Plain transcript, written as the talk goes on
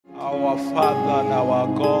Our Father and our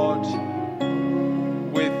God,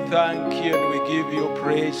 we thank you and we give you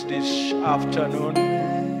praise this afternoon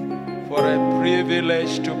for a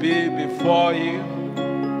privilege to be before you.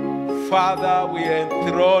 Father, we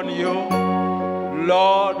enthrone you.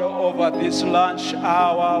 Lord, over this lunch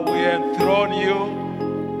hour, we enthrone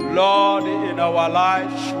you. Lord, in our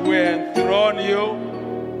lives, we enthrone you.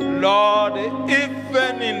 Lord,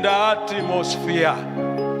 even in the atmosphere,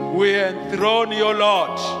 we enthrone you,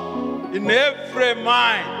 Lord. In every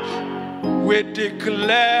mind, we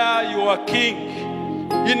declare you are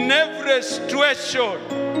King. In every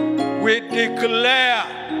situation, we declare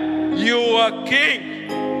you are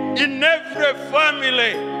King. In every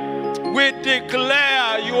family, we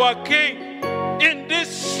declare you are King. In this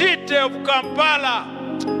city of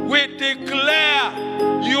Kampala, we declare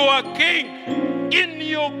you are King. In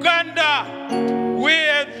Uganda, we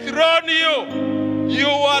enthrone you. You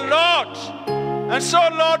are Lord. And so,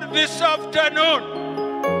 Lord, this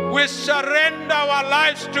afternoon, we surrender our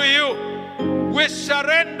lives to you. We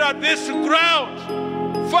surrender this ground,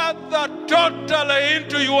 Father, totally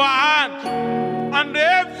into your hand. And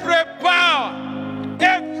every power,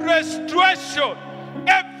 every situation,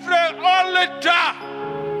 every altar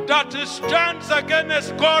that stands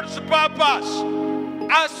against God's purpose,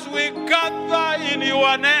 as we gather in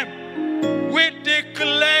your name, we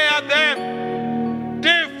declare them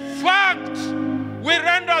defunct. We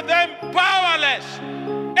render them powerless.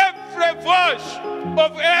 Every voice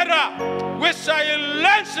of error, we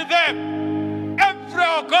silence them. Every,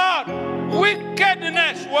 oh God,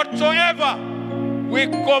 wickedness whatsoever, we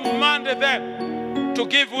command them to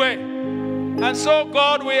give way. And so,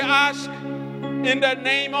 God, we ask in the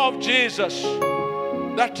name of Jesus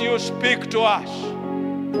that you speak to us.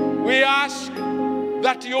 We ask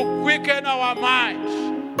that you quicken our minds,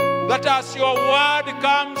 that as your word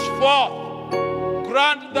comes forth,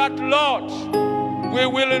 grant that, Lord, we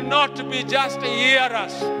will not be just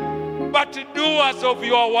hearers, but doers of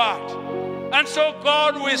your word. And so,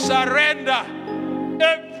 God, we surrender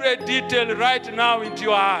every detail right now into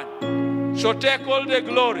your hand. So take all the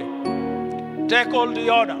glory, take all the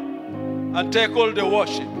honor, and take all the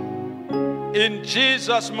worship. In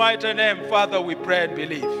Jesus' mighty name, Father, we pray and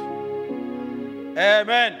believe.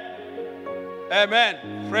 Amen.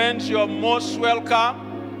 Amen. Friends, you're most welcome.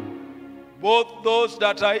 Both those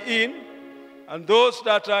that are in and those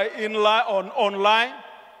that are online,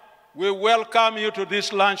 we welcome you to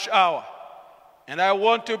this lunch hour. And I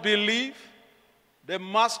want to believe the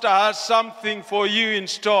Master has something for you in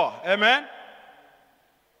store. Amen?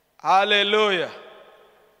 Hallelujah.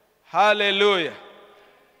 Hallelujah.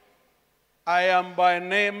 I am by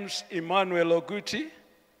name Emmanuel Oguti.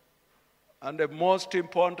 And the most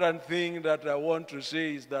important thing that I want to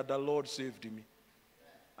say is that the Lord saved me.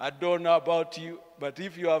 I don't know about you, but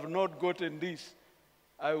if you have not gotten this,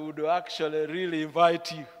 I would actually really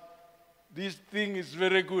invite you. This thing is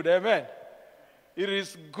very good. Amen? It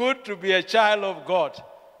is good to be a child of God.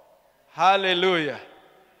 Hallelujah.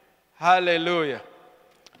 Hallelujah.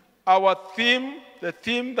 Our theme, the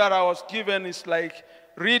theme that I was given is like,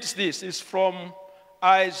 reads this. It's from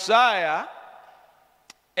Isaiah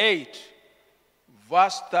 8,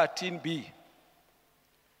 verse 13b.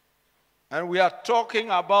 And we are talking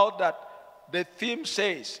about that. The theme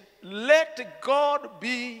says, let God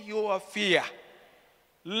be your fear.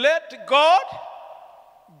 Let God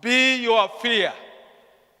be your fear.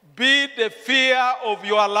 Be the fear of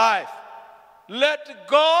your life. Let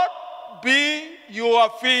God be your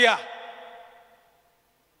fear.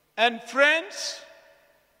 And friends,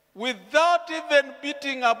 without even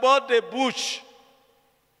beating about the bush,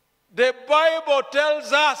 the Bible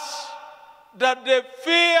tells us that the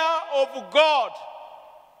fear of God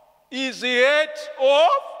is the hate of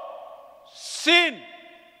sin.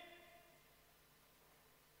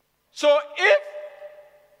 So if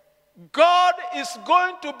God is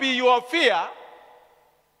going to be your fear,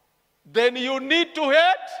 then you need to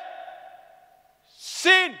hate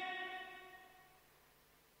sin.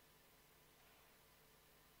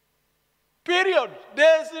 Period.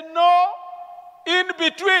 There's no in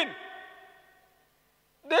between.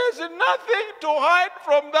 There's nothing to hide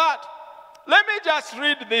from that. Let me just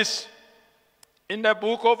read this in the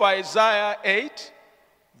book of Isaiah 8,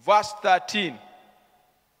 verse 13.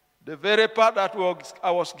 The very part that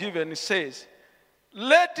I was given, it says,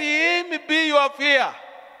 let him be your fear,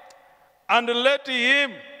 and let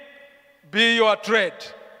him be your dread.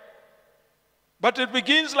 But it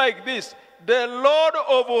begins like this. The Lord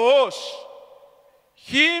of hosts,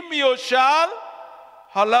 him you shall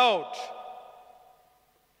hallow.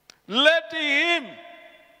 Let him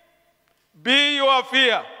be your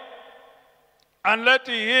fear. and let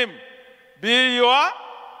him be your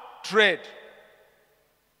trade.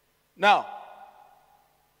 Now,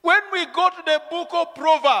 when we go to the book of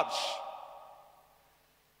Proverbs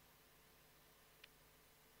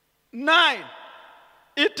 9,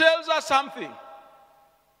 it tells us something.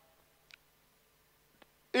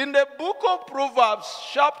 In the book of Proverbs,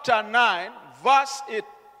 chapter 9, verse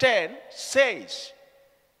 10 says,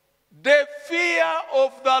 the fear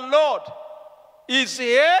of the Lord is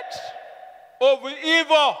hate of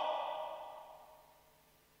evil.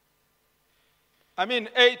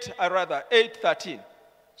 8:13.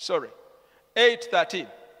 Sorry, 8:13.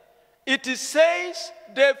 It says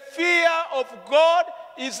the fear of God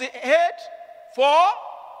is hate for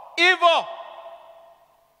evil.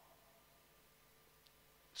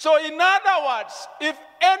 So in other words, if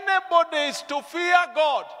anybody is to fear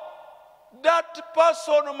God, that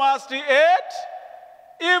person must hate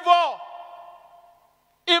evil.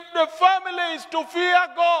 If the family is to fear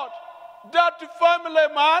God, that family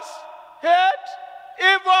must hate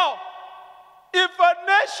evil. If a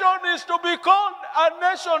nation is to be called a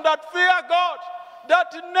nation that fear God,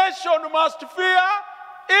 that nation must fear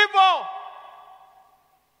evil.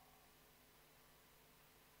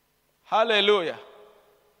 Hallelujah.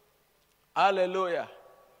 Hallelujah.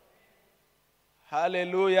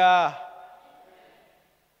 Hallelujah.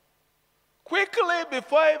 Quickly,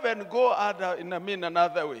 before I even go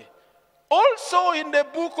another way. Also in the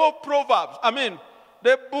book of Proverbs,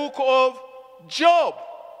 the book of Job,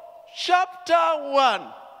 chapter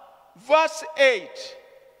 1, verse 8.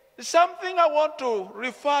 Something I want to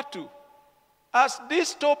refer to as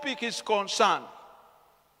this topic is concerned.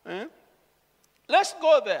 Let's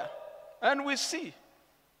go there and we see.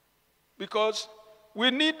 Because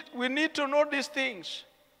we need to know these things.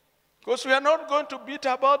 Because we are not going to beat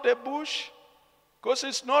about the bush. Because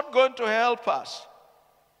it's not going to help us.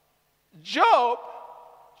 Job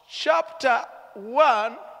chapter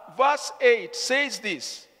 1 verse 8 says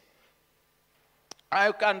this.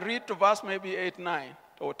 I can read to verse maybe 8, 9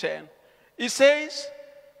 or 10. It says,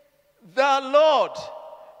 the Lord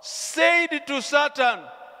said to Satan,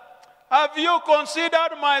 have you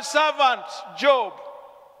considered my servant Job,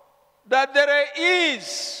 that there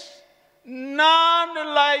is none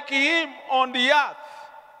like him on the earth,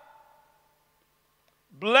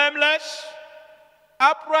 blameless,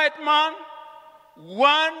 upright man,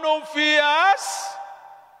 one who fears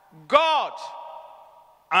God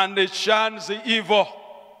and shuns evil.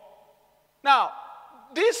 Now,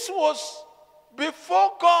 this was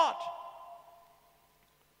before God.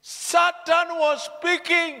 Satan was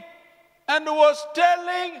speaking and was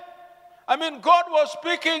telling, God was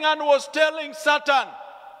speaking and was telling Satan.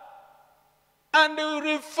 And he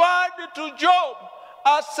referred to Job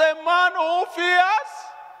as a man who fears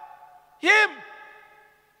him.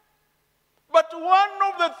 But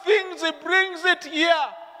one of the things he brings it here,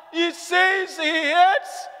 he says he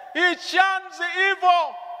hates, he shuns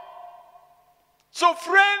evil. So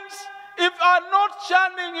friends, if we are not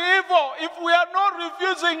shunning evil, if we are not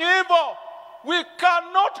refusing evil, we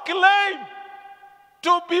cannot claim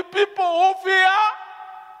to be people who fear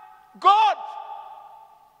God.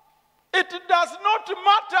 It does not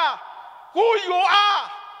matter who you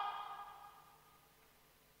are.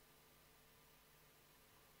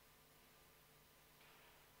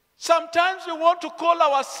 Sometimes we want to call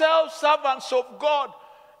ourselves servants of God,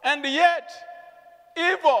 and yet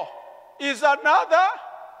evil is another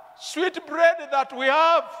sweet bread that we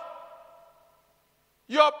have.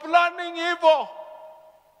 You are planning evil.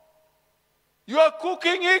 You are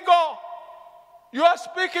cooking evil. You are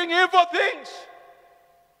speaking evil things.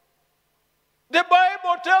 The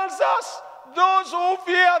Bible tells us those who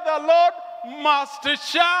fear the Lord must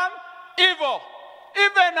shun evil.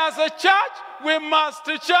 Even as a church, we must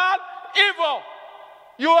shun evil.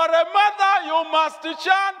 You are a mother, you must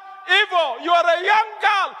shun evil. You are a young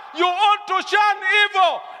girl, you ought to shun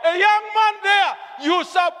evil. A young man there, you're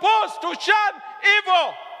supposed to shun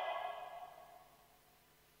evil.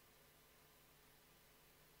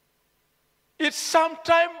 It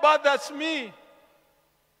sometimes bothers me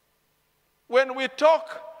when we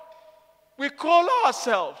talk, we call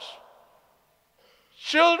ourselves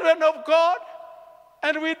children of God,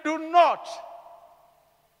 and we do not.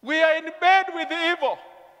 We are in bed with evil.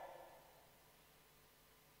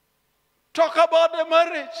 Talk about the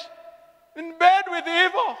marriage, in bed with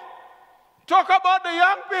evil. Talk about the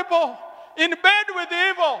young people, in bed with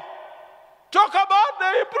evil. Talk about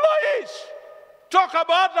the employees. Talk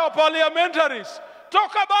about our parliamentaries.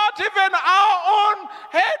 Talk about even our own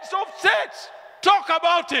heads of states. Talk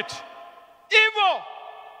about it. Evil.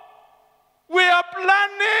 We are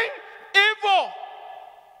planning evil.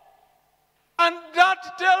 And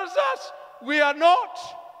that tells us we are not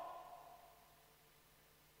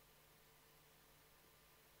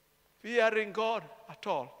fearing God at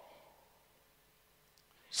all.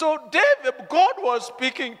 So David, God was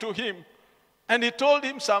speaking to him, and he told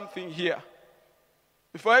him something here.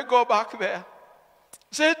 If I go back there,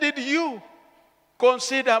 he said, did you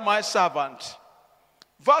consider my servant?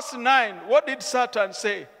 Verse 9, what did Satan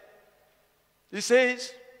say? He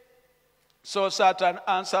says, so Satan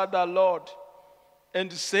answered the Lord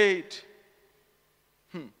and said,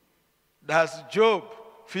 does Job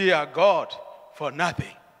fear God for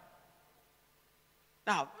nothing?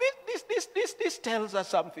 Now, this tells us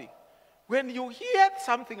something. When you hear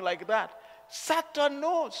something like that, Satan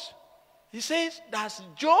knows. He says, does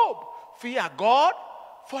Job fear God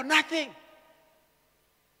for nothing?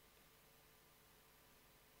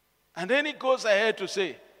 And then he goes ahead to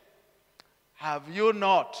say, have you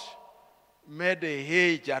not made a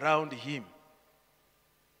hedge around him?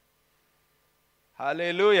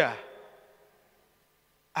 Hallelujah.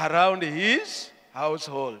 Around his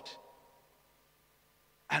household.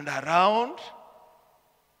 And around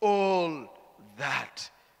all that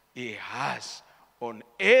he has. On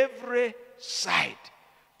every side,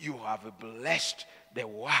 you have blessed the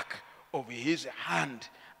work of his hand,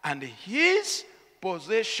 and his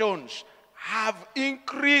possessions have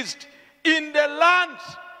increased in the land.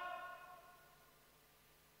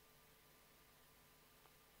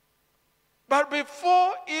 But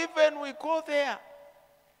before even we go there,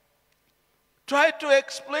 try to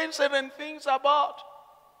explain certain things about,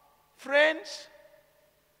 friends,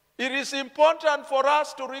 it is important for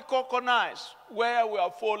us to recognize where we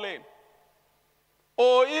are falling.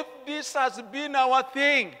 Or if this has been our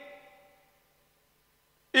thing,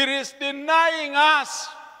 it is denying us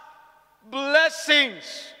blessings.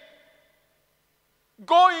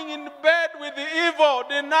 Going in bed with the evil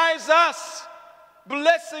denies us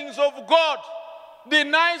blessings of God,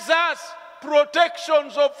 denies us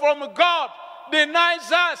protections from God,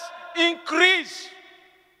 denies us increase.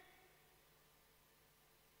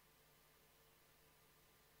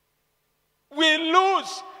 We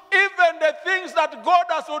lose even the things that God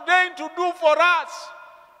has ordained to do for us.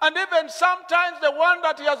 And even sometimes the one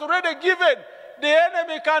that he has already given, the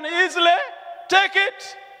enemy can easily take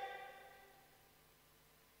it.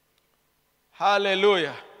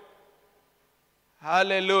 Hallelujah.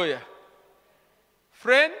 Hallelujah.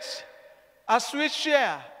 Friends, as we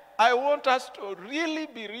share, I want us to really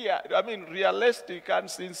be realistic and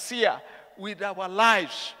sincere with our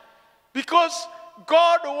lives. Because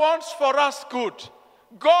God wants for us good.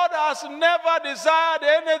 God has never desired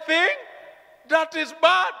anything that is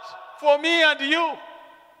bad for me and you.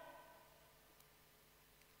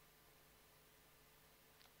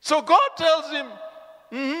 So God tells him,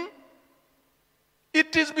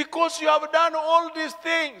 it is because you have done all these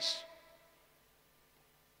things.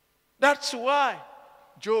 That's why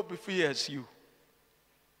Job fears you.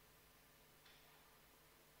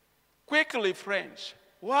 Quickly, friends,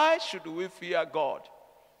 why should we fear God?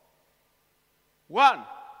 One,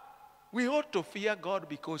 we ought to fear God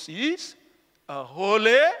because he is a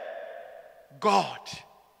holy God.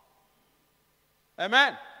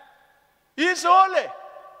 Amen. He is holy.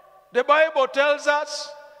 The Bible tells us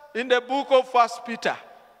in the book of 1 Peter,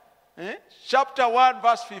 chapter 1,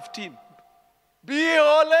 verse 15, be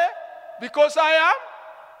holy because I am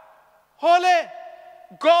holy.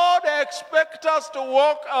 God expects us to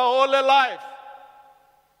walk a holy life.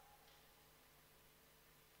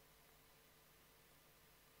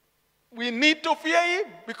 We need to fear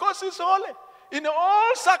him because he's holy. In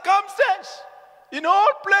all circumstances, in all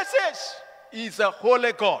places, he is a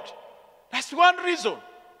holy God. That's one reason.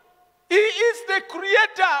 He is the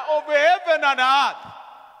creator of heaven and earth.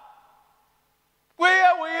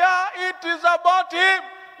 Where we are, it is about him.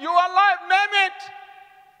 Your life, name it.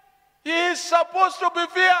 He is supposed to be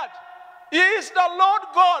feared. He is the Lord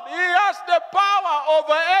God. He has the power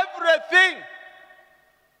over everything.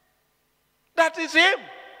 That is him.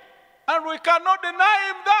 And we cannot deny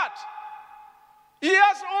him that. He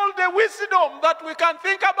has all the wisdom that we can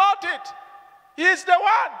think about it. He is the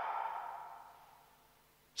one.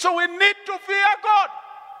 So we need to fear God.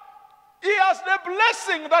 He has the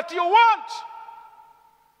blessing that you want.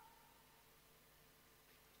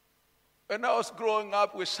 When I was growing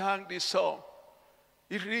up, we sang this song.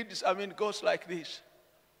 It goes like this.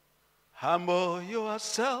 Humble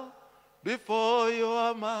yourself before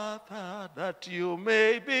your mother, that you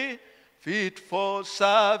may be fit for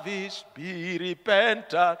service. Be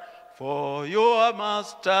repentant for your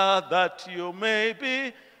master, that you may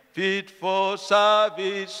be fit for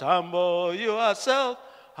service. Humble yourself,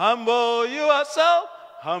 humble yourself,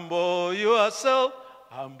 humble yourself,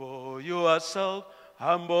 humble yourself,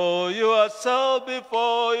 humble yourself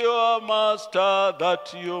before your master,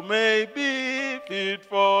 that you may be fit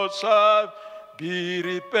for service. Be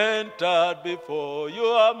repentant before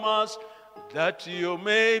your master, that you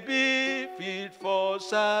may be fit for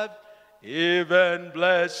service. Even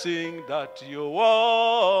blessing that you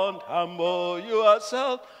want, humble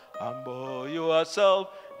yourself, humble yourself.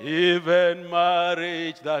 Even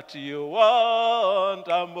marriage that you want,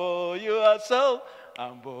 humble yourself,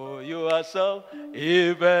 humble yourself.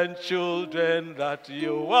 Even children that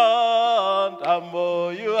you want,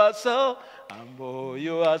 humble yourself, humble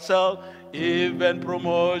yourself. Even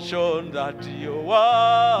promotion that you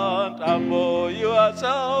want, humble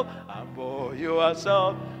yourself, humble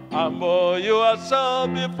yourself. Humble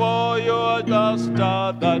yourself before your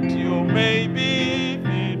master, that you may be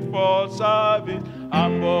fit for service.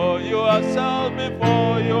 Humble yourself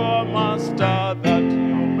before your master, that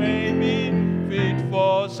you may be fit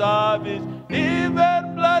for service.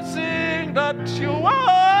 Even blessing that you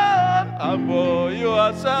want, humble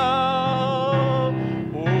yourself.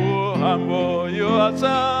 Oh, humble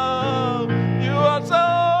yourself, humble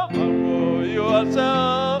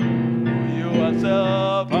yourself.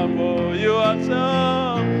 Yourself, humble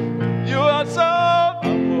yourself,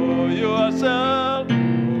 humble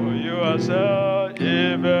yourself,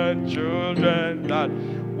 even children that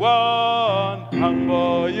want,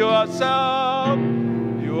 humble yourself,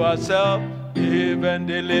 even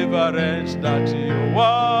deliverance that you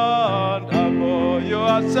want, humble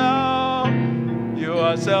yourself,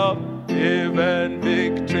 even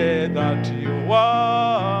victory that you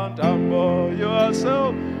want, humble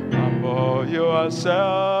yourself. Humble yourself.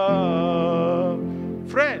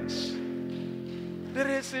 Friends, there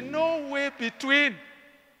is no way between.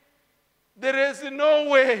 There is no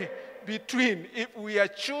way between. If we are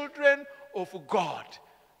children of God,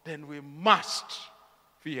 then we must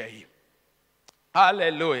fear Him.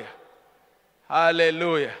 Hallelujah.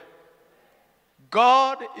 Hallelujah.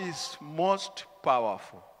 God is most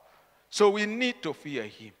powerful. So we need to fear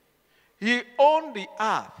Him. He owned the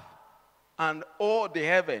earth and all the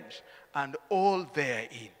heavens, and all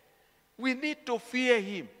therein. We need to fear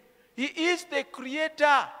Him. He is the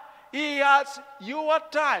Creator. He has your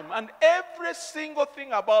time and every single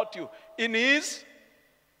thing about you in His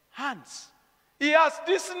hands. He has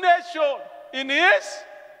this nation in His,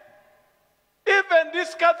 even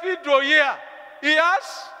this cathedral here. He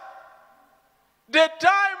has the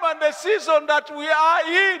time and the season that we are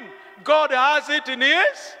in. God has it in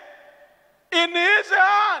His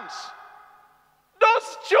hands.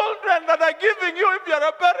 Those children that are giving you, if you're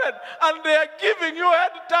a parent, and they are giving you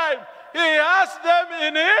head time, He has them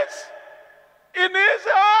in His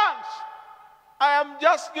hands. I am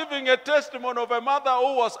just giving a testimony of a mother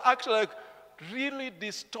who was actually really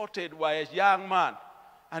distorted by a young man,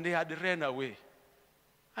 and he had ran away.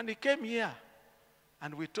 And he came here,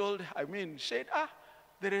 and we told, said,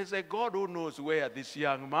 there is a God who knows where this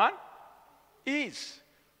young man is.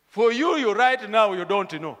 For you right now, you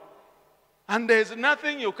don't know. And there's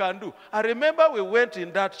nothing you can do. I remember we went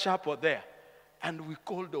in that chapel there, and we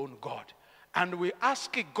called on God. And we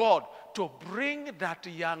asked God to bring that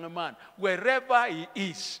young man wherever he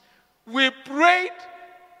is. We prayed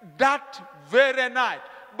that very night.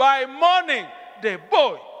 By morning, the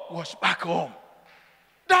boy was back home.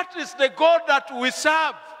 That is the God that we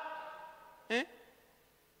serve.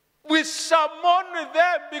 We summon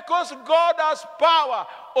them because God has power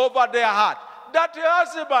over their heart. That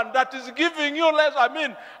husband that is giving you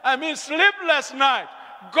sleepless night,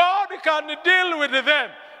 God can deal with them.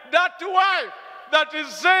 That wife that is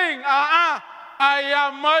saying, I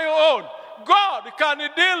am my own, God can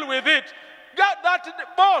deal with it.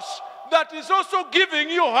 That boss that is also giving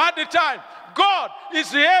you a hard time, God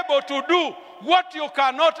is able to do what you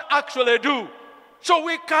cannot actually do. So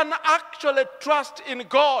we can actually trust in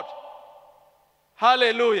God.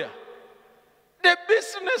 Hallelujah. The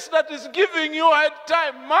business that is giving you a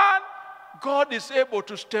time, man, God is able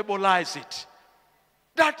to stabilize it.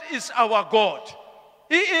 That is our God.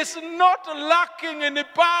 He is not lacking in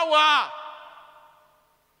power.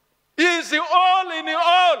 He is all in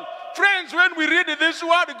all. Friends, when we read this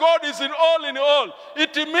word, God is in all,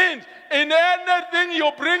 it means in anything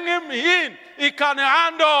you bring Him in, He can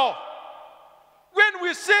handle. When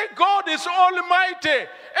we say God is almighty,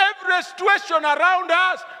 every situation around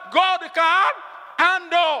us, God can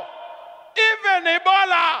handle. Even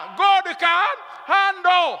Ebola, God can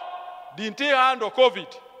handle. Didn't He handle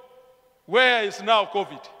COVID? Where is now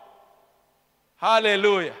COVID?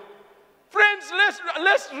 Hallelujah. Friends,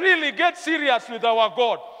 let's really get serious with our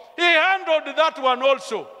God. He handled that one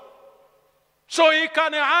also. So he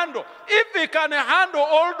can handle. If he can handle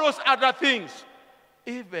all those other things,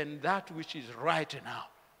 even that which is right now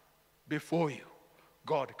before you,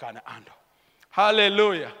 God can handle.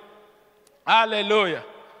 Hallelujah. Hallelujah.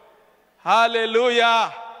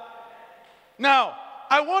 Hallelujah. Now,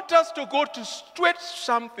 I want us to go to straight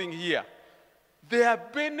something here. There are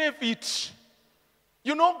benefits.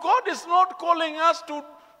 You know, God is not calling us to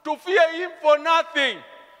fear him for nothing.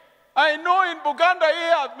 I know in Buganda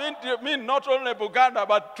here, I mean not only Buganda,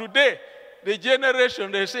 but today, the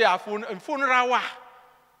generation, they say, Funrawa.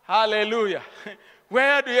 Hallelujah.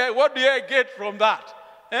 What do you get from that?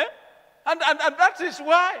 Eh? And that is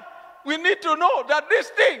why we need to know that this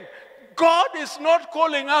thing, God is not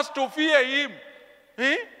calling us to fear him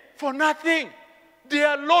for nothing. There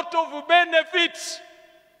are a lot of benefits.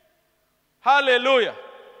 Hallelujah.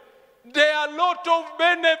 There are a lot of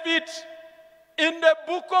benefits. In the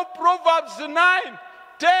book of Proverbs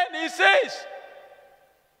 9:10, he says,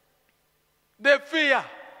 the fear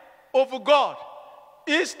of God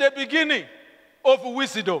is the beginning of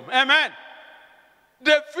wisdom. Amen.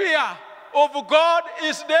 The fear of God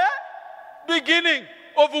is the beginning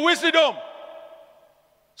of wisdom.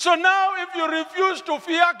 So now if you refuse to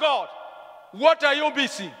fear God, what are you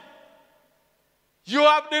missing? You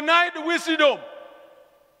have denied wisdom.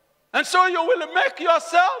 And so you will make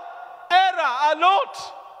yourself error a lot.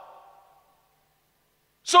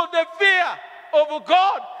 So the fear of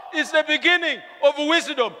God is the beginning of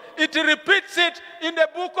wisdom. It repeats it in the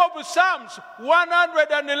book of Psalms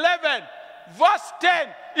 111, verse 10.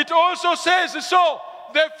 It also says so.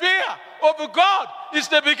 The fear of God is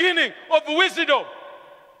the beginning of wisdom.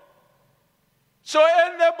 So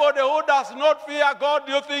anybody who does not fear God,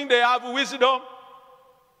 do you think they have wisdom?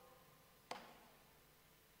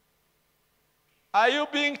 Are you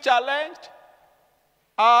being challenged?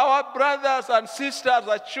 Are our brothers and sisters,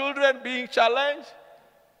 our children being challenged?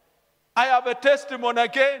 I have a testimony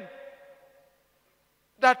again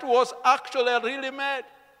that was actually really mad.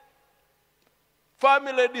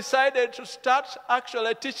 Family decided to start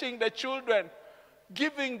actually teaching the children,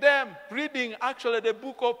 giving them, reading actually the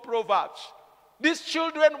book of Proverbs. These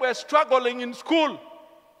children were struggling in school.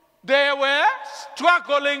 They were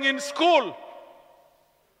struggling in school.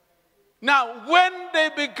 Now, when they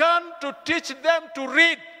began to teach them to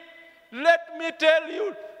read, let me tell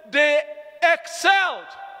you, they excelled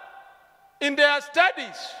in their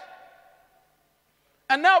studies.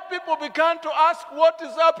 And now people began to ask what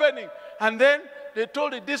is happening. And then they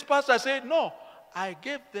told it, this pastor said, no, I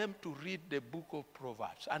gave them to read the book of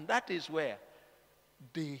Proverbs. And that is where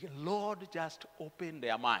the Lord just opened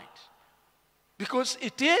their minds. Because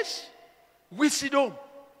it is wisdom.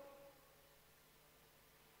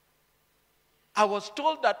 I was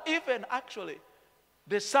told that even actually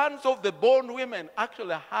the sons of the born women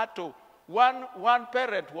actually had to, one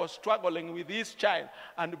parent was struggling with his child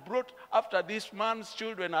and brought after this man's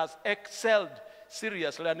children has excelled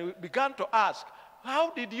seriously, and we began to ask,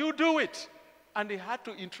 how did you do it? And he had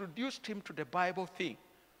to introduce him to the Bible thing.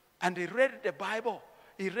 And he read the Bible.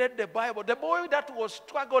 He read the Bible. The boy that was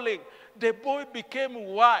struggling, the boy became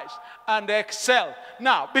wise and excelled.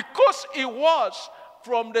 Now, because he was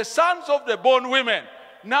from the sons of the born women,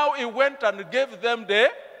 now he went and gave them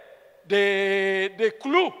the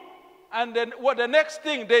clue. And then what the next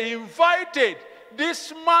thing, they invited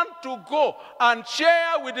this man to go and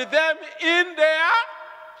share with them in their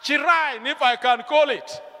shrine, if I can call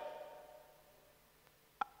it.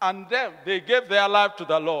 And then they gave their life to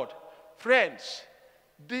the Lord. Friends,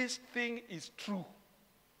 this thing is true.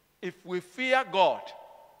 If we fear God,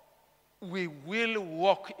 we will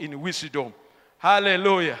walk in wisdom.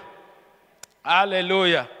 Hallelujah.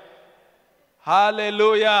 Hallelujah.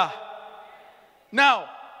 Hallelujah. Now,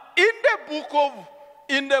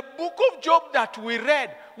 in the book of Job that we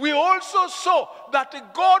read, we also saw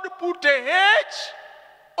that God put a hedge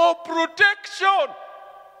of protection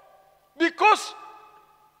because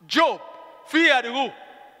Job feared who?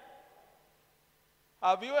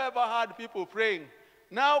 Have you ever heard people praying,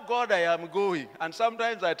 now God, I am going? And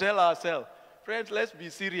sometimes I tell ourselves, friends, let's be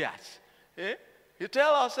serious. Eh? You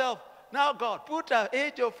tell ourselves, now God, put an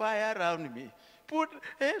edge of fire around me.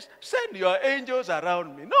 Send your angels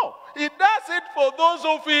around me. No, he does it for those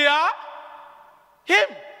who fear him.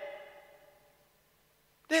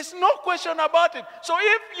 There's no question about it. So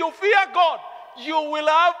if you fear God, you will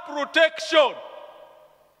have protection.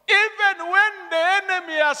 Even when the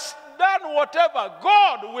enemy has done whatever,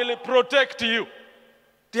 God will protect you.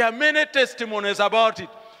 There are many testimonies about it.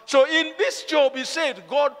 So in this Job, he said,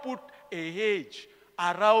 God put a hedge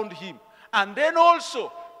around him. And then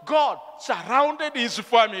also, God surrounded his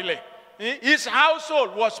family. His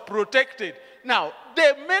household was protected. Now,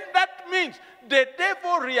 that means the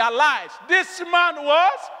devil realized this man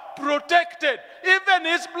was protected. Even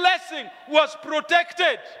his blessing was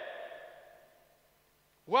protected.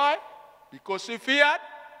 Why? Because he feared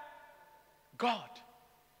God.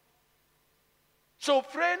 So,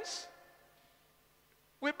 friends,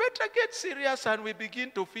 we better get serious and we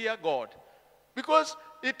begin to fear God. Because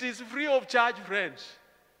it is free of charge, friends.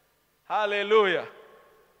 Hallelujah.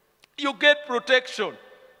 You get protection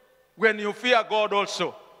when you fear God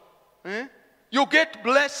also. You get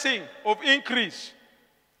blessing of increase.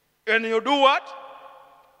 And you do what?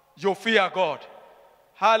 You fear God.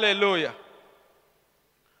 Hallelujah.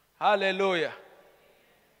 Hallelujah.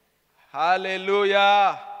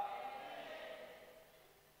 Hallelujah.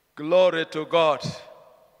 Glory to God.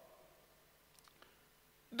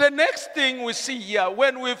 The next thing we see here,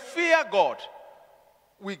 when we fear God,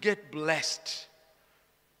 we get blessed.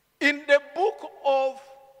 In the book of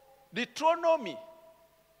Deuteronomy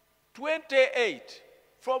 28,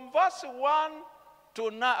 from verse 1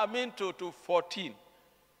 to 14,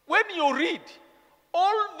 when you read,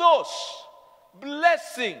 all those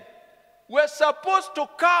blessings were supposed to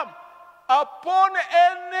come upon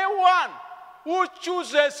anyone who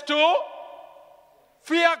chooses to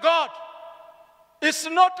fear God. It's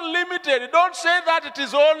not limited. Don't say that it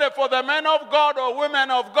is only for the men of God or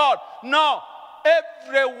women of God. No,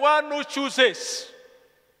 everyone who chooses.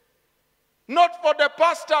 Not for the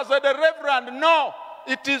pastors or the reverend. No,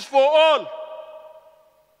 it is for all.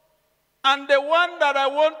 And the one that I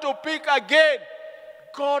want to pick again,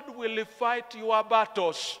 God will fight your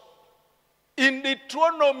battles. In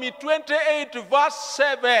Deuteronomy 28 verse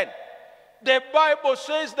 7, the Bible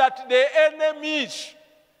says that the enemies,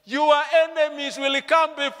 your enemies will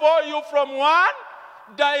come before you from one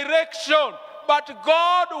direction, but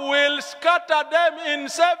God will scatter them in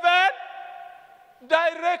 7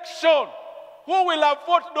 directions. Who will have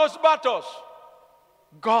fought those battles?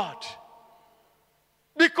 God.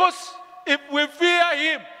 Because if we fear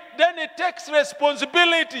him, then it takes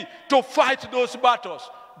responsibility to fight those battles.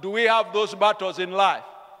 Do we have those battles in life?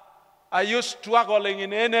 Are you struggling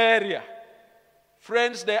in any area?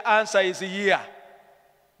 Friends, the answer is here.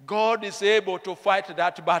 God is able to fight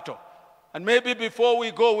that battle. And maybe before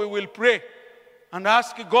we go, we will pray and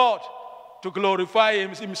ask God to glorify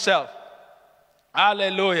himself.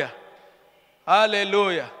 Hallelujah.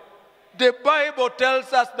 Hallelujah. The Bible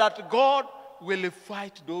tells us that God will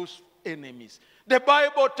fight those enemies. The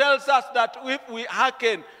Bible tells us that if we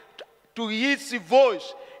hearken to his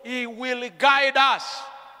voice, he will guide us.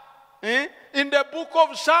 In the book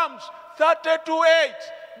of Psalms 32:8,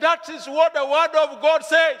 that is what the word of God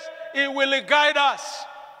says. He will guide us.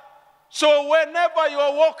 So whenever you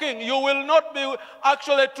are walking, you will not be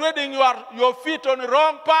actually treading your feet on the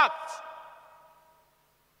wrong paths.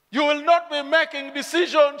 You will not be making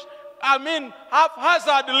decisions,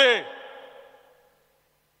 haphazardly.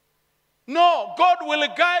 No, God will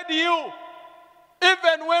guide you.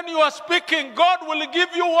 Even when you are speaking, God will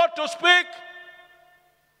give you what to speak.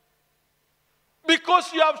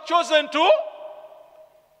 Because you have chosen to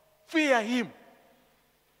fear him.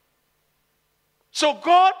 So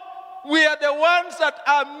God, we are the ones that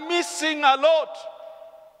are missing a lot.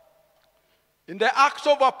 In the Acts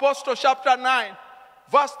of Apostles chapter 9,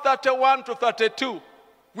 verse 31 to 32,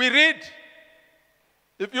 we read,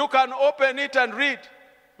 if you can open it and read,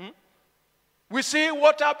 we see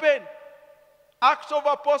what happened. Acts of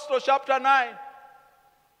Apostles chapter 9.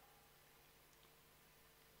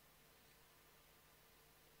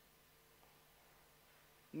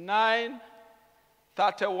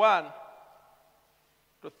 (9:31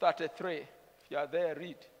 to 33). If you are there,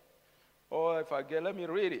 read. Or if I get, let me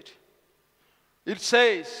read it. It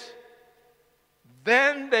says,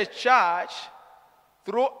 then the church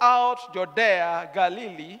throughout Judea,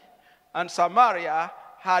 Galilee, and Samaria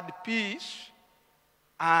had peace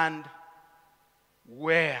and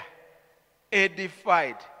were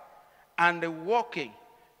edified and walking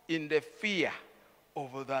in the fear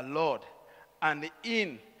of the Lord and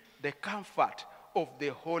in the comfort of the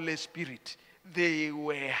Holy Spirit. They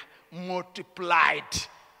were multiplied.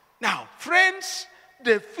 Now, friends,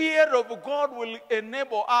 the fear of God will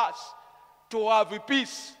enable us to have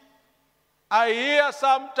peace. I hear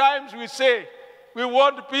sometimes we say, we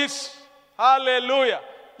want peace. Hallelujah.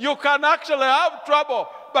 You can actually have trouble,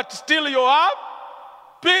 but still you have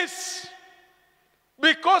peace.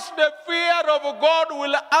 Because the fear of God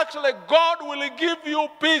will give you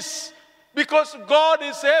peace. Because God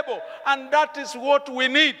is able, and that is what we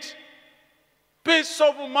need. Peace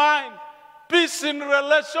of mind, peace in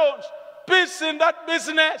relations, peace in that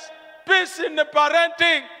business, peace in the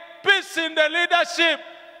parenting, peace in the leadership,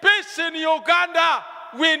 peace in Uganda.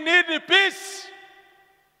 We need peace.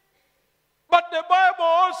 But the Bible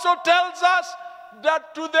also tells us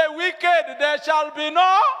that to the wicked there shall be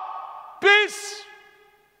no peace.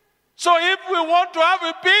 So if we want to have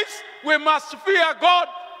a peace, we must fear God.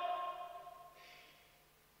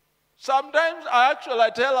 Sometimes I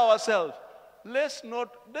tell ourselves, let's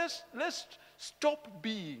stop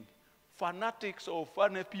being fanatics or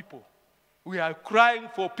funny people. We are crying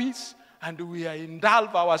for peace and we are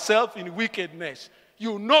indulge ourselves in wickedness.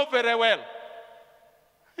 You know very well.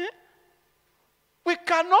 We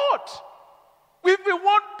cannot. If we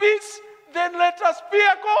want peace, then let us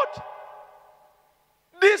fear God.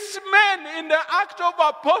 These men in the Act of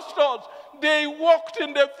Apostles, they walked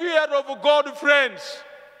in the fear of God, friends.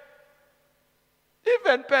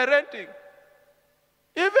 Even parenting,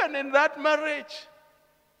 even in that marriage,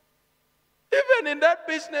 even in that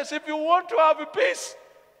business, if you want to have peace,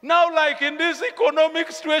 now like in this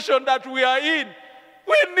economic situation that we are in,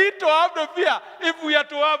 we need to have the fear if we are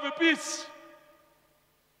to have peace.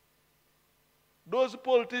 Those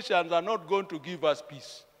politicians are not going to give us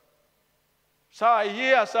peace. So I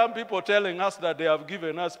hear some people telling us that they have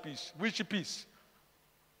given us peace. Which peace?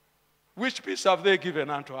 Which peace have they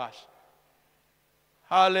given unto us?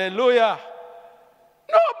 Hallelujah.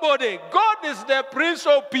 Nobody. God is the Prince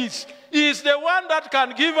of Peace. He is the one that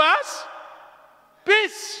can give us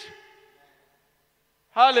peace.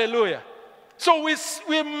 Hallelujah. So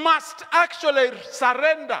we must actually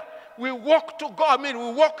surrender. We walk to God. We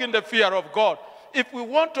walk in the fear of God if we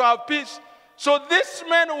want to have peace. So these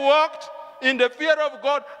men walked in the fear of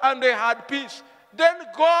God and they had peace. Then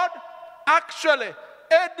God actually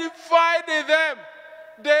edified them.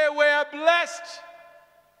 They were blessed.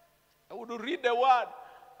 I would read the word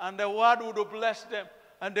and the word would bless them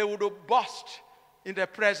and they would boast in the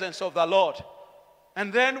presence of the Lord.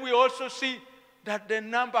 And then we also see that the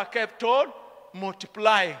number kept on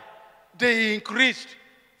multiplying. They increased.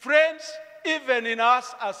 Friends, even in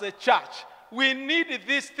us as a church, we need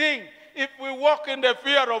this thing. If we walk in the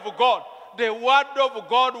fear of God, the word of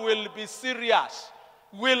God will be serious,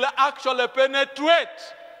 will actually penetrate.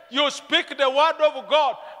 You speak the word of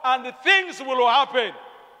God and things will happen.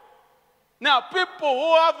 Now, people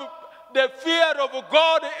who have the fear of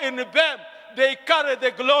God in them, they carry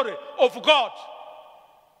the glory of God.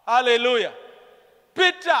 Hallelujah.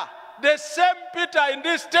 Peter, the same Peter in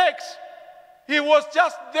this text, he was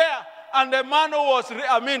just there and the man who was,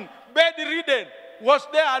 bedridden was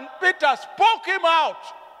there and Peter spoke him out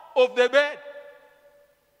of the bed.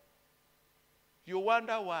 You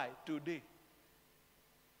wonder why today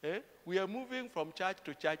we are moving from church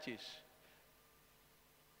to churches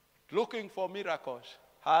looking for miracles.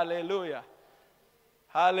 Hallelujah.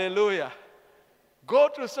 Hallelujah. Go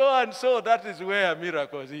to so and so, that is where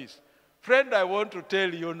miracles is. Friend, I want to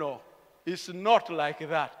tell you, no, it's not like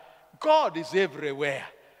that. God is everywhere.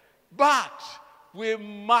 But we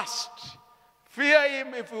must fear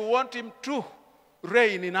him if we want him to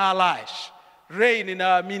reign in our lives, reign in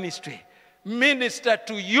our ministry, minister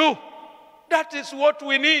to you. That is what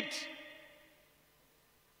we need.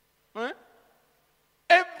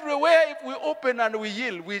 Everywhere, if we open and we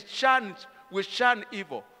yield, we shun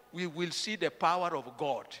evil, we will see the power of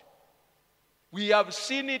God. We have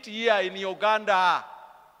seen it here in Uganda,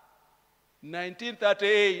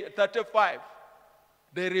 1938, 35,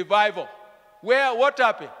 the revival. What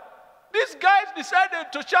happened? These guys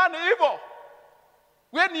decided to shun evil.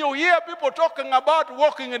 When you hear people talking about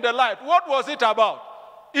walking in the light, what was it about?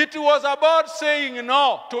 It was about saying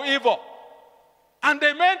no to evil. And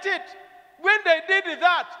they meant it. When they did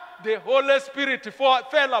that, the Holy Spirit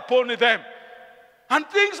fell upon them. And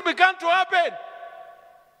things began to happen.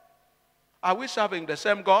 Are we serving the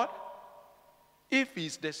same God? If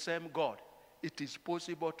He's the same God, it is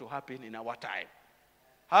possible to happen in our time.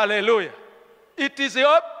 Hallelujah. It is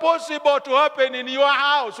possible to happen in your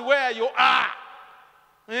house where you are.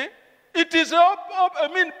 It is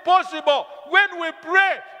possible. When we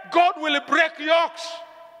pray, God will break yokes.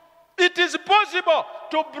 It is possible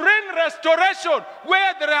to bring restoration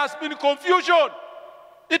where there has been confusion.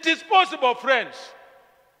 It is possible, friends.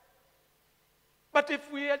 But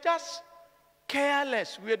if we are just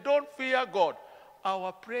careless, we don't fear God,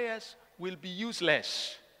 our prayers will be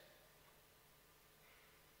useless.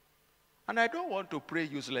 And I don't want to pray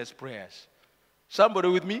useless prayers. Somebody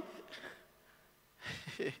with me?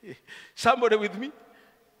 Somebody with me?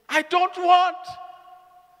 I don't want.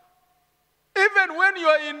 Even when you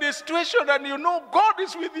are in this situation and you know God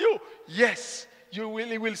is with you, yes, He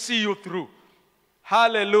will see you through.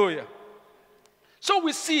 Hallelujah. So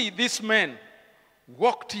we see this man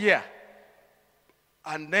walked here.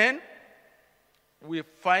 And then we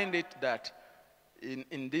find it that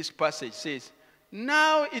in this passage says,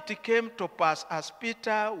 now it came to pass as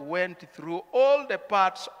Peter went through all the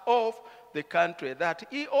parts of the country that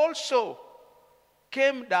he also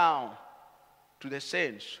came down to the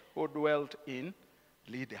saints who dwelt in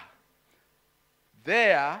Lydda.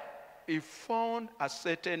 There he found a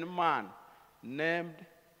certain man named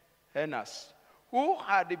Enas, who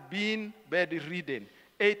had been bedridden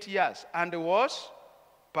 8 years and was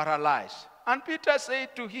paralyzed. And Peter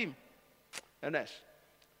said to him, Enas,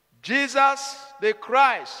 Jesus the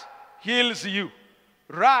Christ heals you.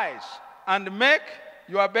 Rise and make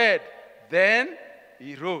your bed. Then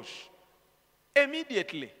he rose.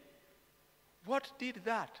 Immediately. What did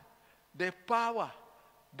that? The power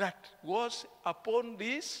that was upon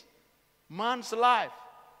this man's life.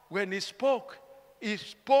 When he spoke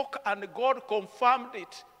and God confirmed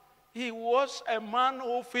it. He was a man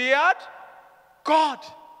who feared God.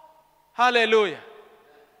 Hallelujah.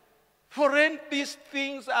 For when these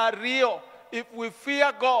things are real, if we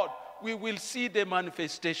fear God, we will see the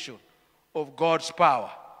manifestation of God's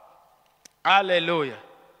power. Hallelujah.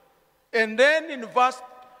 And then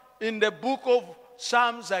in the book of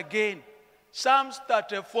Psalms again, Psalms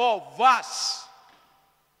 34 verse.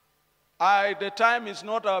 The time is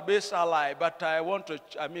not our best ally, but I want to,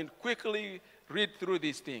 quickly read through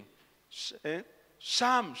this thing.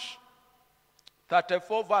 Psalms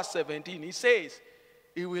 34 verse 17, he says,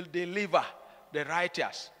 he will deliver the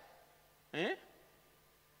righteous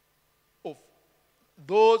of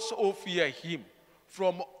those who fear him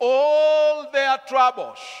from all their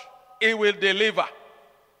troubles. He will deliver.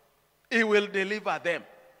 He will deliver them.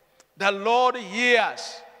 The Lord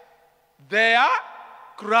hears their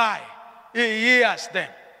cry. He hears them.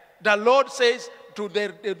 The Lord says to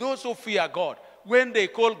those who fear God, when they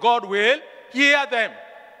call, God will hear them.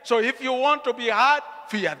 So if you want to be heard,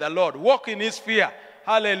 fear the Lord. Walk in his fear.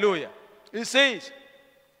 Hallelujah. He says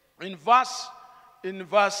in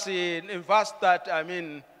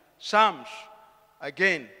Psalms,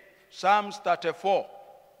 again, Psalms 34,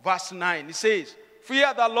 verse 9, he says,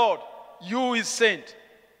 fear the Lord, you his saint.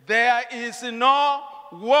 There is no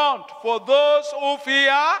want for those who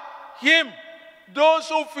fear him. Those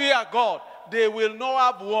who fear God, they will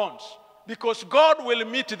not have wants, because God will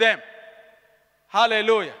meet them.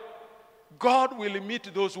 Hallelujah. God will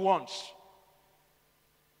meet those wants.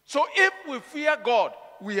 So if we fear God,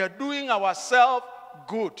 we are doing ourselves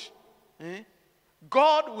good.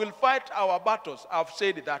 God will fight our battles. I've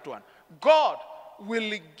said that one. God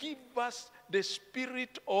will give us the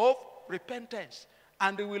spirit of repentance,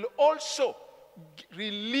 and he will also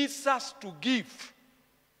release us to give.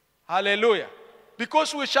 Hallelujah.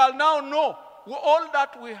 Because we shall now know all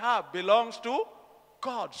that we have belongs to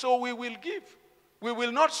God. So we will give. We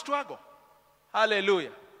will not struggle.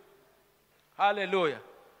 Hallelujah. Hallelujah.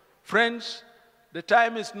 Friends, the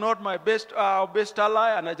time is not our best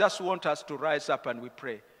ally, and I just want us to rise up and we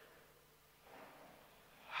pray.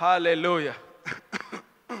 Hallelujah.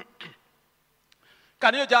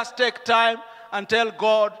 Can you just take time and tell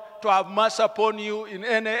God to have mercy upon you in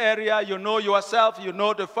any area? You know yourself, you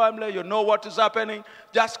know the family, you know what is happening.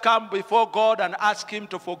 Just come before God and ask him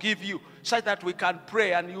to forgive you so that we can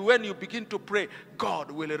pray. And when you begin to pray,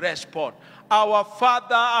 God will respond. Our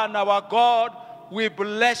Father and our God, we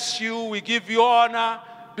bless you, we give you honor,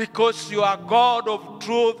 because you are God of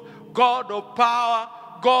truth, God of power,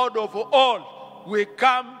 God of all. We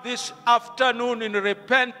come this afternoon in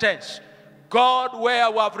repentance. God,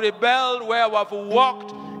 where we have rebelled, where we have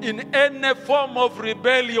walked in any form of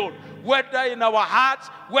rebellion, whether in our hearts,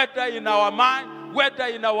 whether in our mind, whether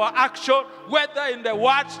in our action, whether in the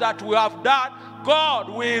words that we have done, God,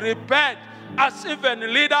 we repent as even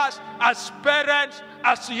leaders, as parents,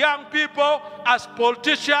 as young people, as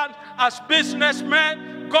politicians, as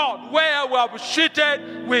businessmen. God, where we have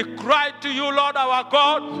cheated, we cry to you, Lord our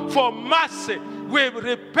God, for mercy. We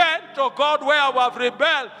repent, oh God, where we have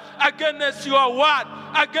rebelled against your word,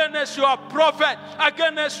 against your prophet,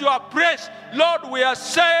 against your praise. Lord, we are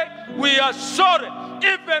saying we are sorry,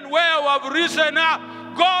 even where we have risen up,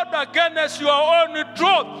 God, against your own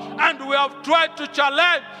truth, and we have tried to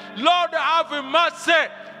challenge. Lord, have mercy.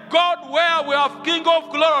 God, where we have King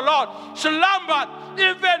of Glory, Lord, slumbered,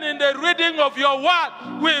 even in the reading of your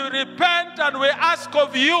word, we repent and we ask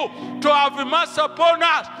of you to have mercy upon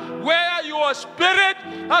us. Where your spirit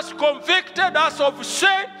has convicted us of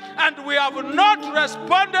sin and we have not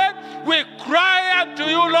responded, we cry unto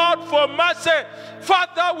you, Lord, for mercy.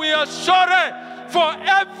 Father, we are sorry for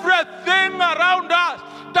everything around us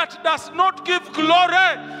that does not give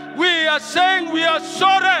glory. We are saying we are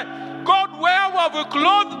sorry. God, where have we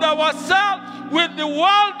clothed ourselves with the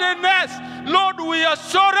worldliness Lord, we are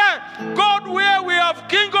sorry. God, where we have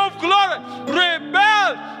King of Glory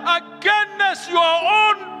rebel against your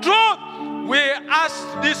own truth, we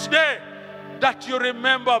ask this day that you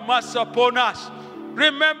remember mercy upon us.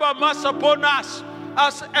 Remember mercy upon us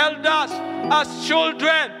as elders, as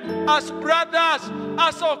children, as brothers,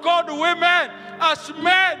 as, oh God, women, as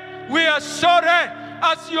men. We are sorry.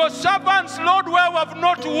 As your servants, Lord, where we have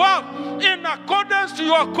not walked in accordance to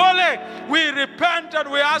your calling, we repent and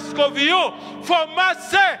we ask of you for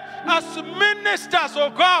mercy. As ministers, oh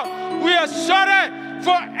God, we are sorry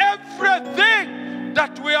for everything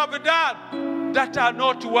that we have done that are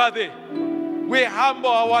not worthy. We humble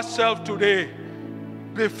ourselves today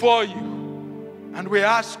before you, and we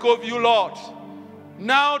ask of you, Lord,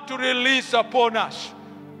 now to release upon us.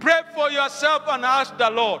 Pray for yourself and ask the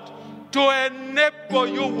Lord to enable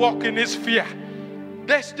you walk in his fear.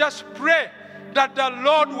 Let's just pray that the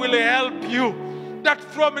Lord will help you, that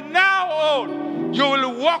from now on you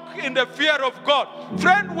will walk in the fear of God.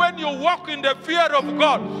 Friend, when you walk in the fear of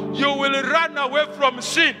God, you will run away from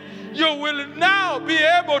sin. You will now be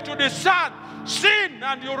able to discern sin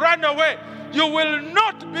and you run away. You will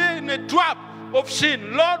not be in a trap of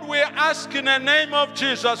sin. Lord, we ask in the name of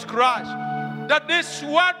Jesus Christ that this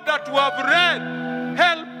word that we have read,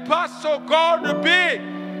 help us, oh God, to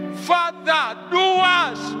be Father,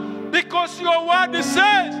 doers, because your word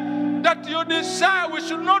says that you desire we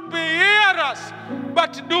should not be hearers,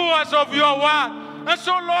 but doers of your word. And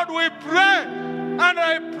so, Lord, we pray, and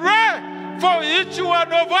I pray for each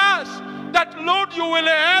one of us, that, Lord, you will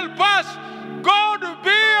help us, God, be,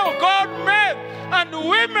 oh God, men and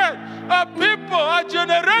women, a people, a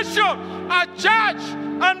generation, a church,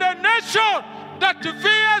 and a nation that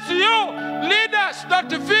fears you, leaders that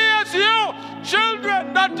fears you,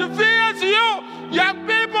 children that fears you, young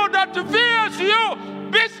people that fears you,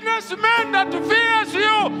 businessmen that fears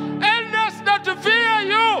you, elders that fear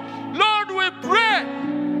you. Lord, we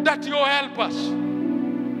pray that you help us.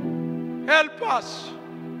 Help us.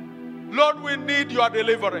 Lord, we need your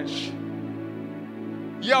deliverance.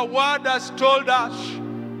 Your word has told us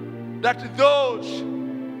that those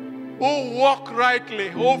who walk rightly,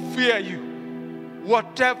 who fear you,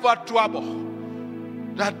 whatever trouble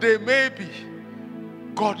that they may be,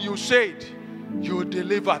 God, you said you will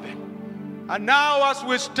deliver them. And now as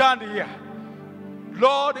we stand here,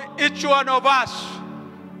 Lord, each one of us,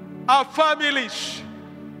 our families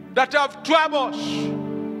that have troubles,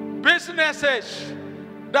 businesses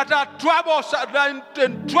that are troubles and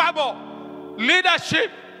in trouble,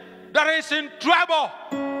 leadership that is in trouble,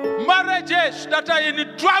 marriages that are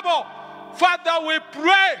in trouble, Father, we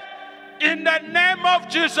pray in the name of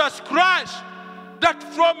Jesus Christ, that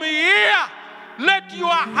from here, let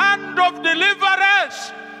your hand of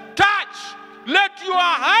deliverance touch. Let your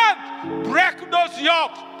hand break those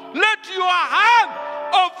yokes. Let your hand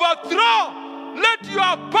overthrow. Let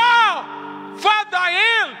your power, Father,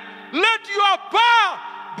 heal. Let your power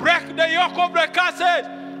break the yoke of the curses.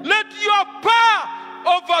 Let your power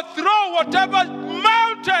overthrow whatever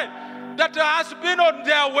mountain that has been on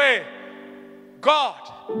their way.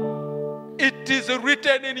 God, it is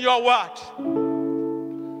written in your word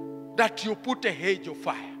that you put a hedge of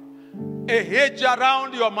fire, a hedge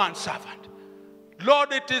around your manservant.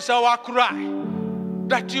 Lord, it is our cry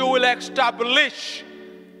that you will establish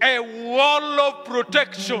a wall of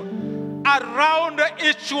protection around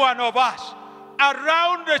each one of us,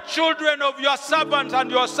 around the children of your servants and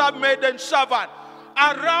your maiden servant,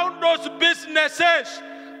 around those businesses,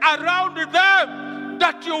 around them,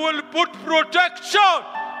 that you will put protection.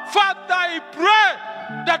 Father, I pray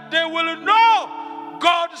that they will know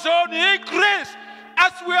God's own increase.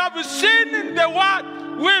 As we have seen in the word,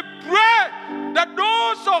 we pray that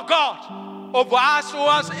those, oh God, of us who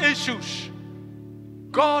has issues,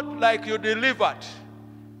 God, like you delivered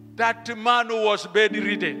that man who was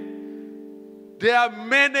bedridden. There are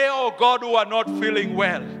many, oh God, who are not feeling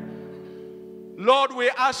well. Lord, we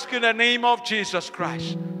ask in the name of Jesus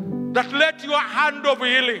Christ that let your hand of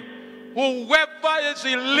healing, whoever is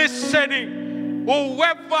listening,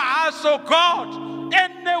 whoever has, oh God,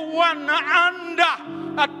 anyone under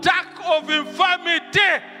attack of infirmity,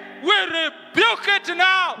 we rebuke it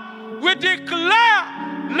now. We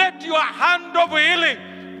declare, let your hand of healing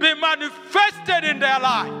be manifested in their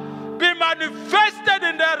life, be manifested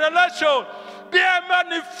in their relation, be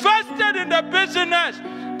manifested in their business,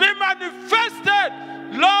 be manifested,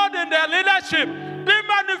 Lord, in their leadership, be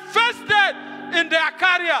manifested in their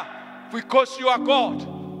career, because you are God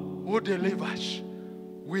who delivers.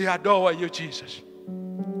 We adore you, Jesus.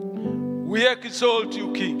 We exalt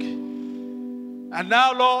you, King. And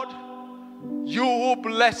now, Lord, you who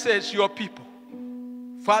blesses your people,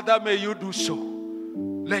 Father, may you do so.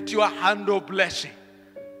 Let your hand of blessing,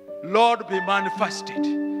 Lord, be manifested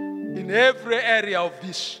in every area of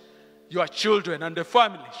this, your children and the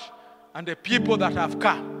families and the people that have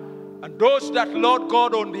come. And those that, Lord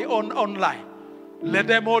God, online, let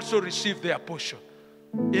them also receive their portion.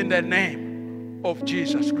 In the name of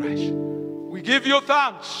Jesus Christ. We give you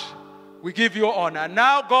thanks. We give you honor.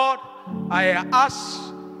 Now, God, I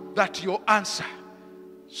ask that you answer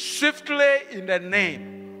swiftly in the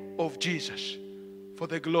name of Jesus for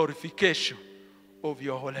the glorification of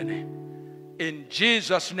your holy name. In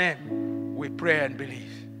Jesus' name we pray and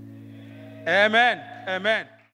believe. Amen. Amen.